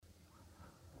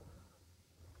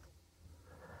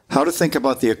How to Think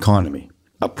About the Economy,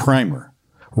 a primer,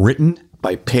 written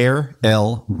by Per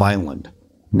L. Byland,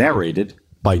 narrated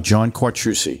by John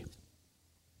Quattrucci.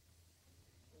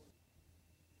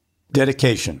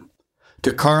 Dedication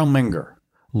to Carl Menger,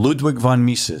 Ludwig von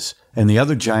Mises, and the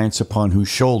other giants upon whose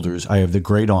shoulders I have the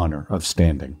great honor of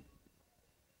standing.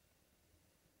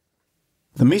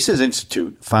 The Mises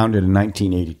Institute, founded in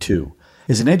 1982,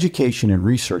 is an education and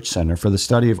research center for the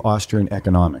study of Austrian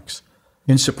economics.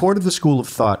 In support of the school of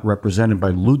thought represented by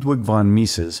Ludwig von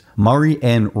Mises, Murray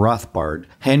N. Rothbard,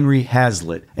 Henry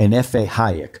Hazlitt, and F.A.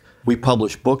 Hayek, we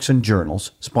publish books and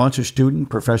journals, sponsor student and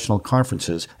professional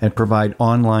conferences, and provide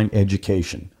online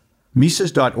education.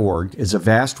 Mises.org is a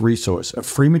vast resource of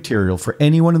free material for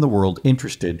anyone in the world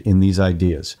interested in these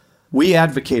ideas. We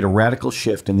advocate a radical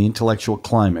shift in the intellectual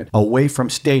climate away from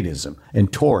statism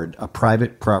and toward a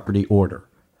private property order.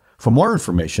 For more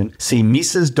information, see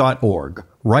Mises.org,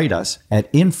 write us at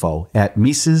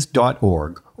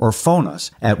info@mises.org, or phone us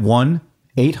at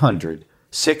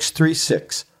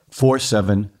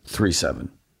 1-800-636-4737.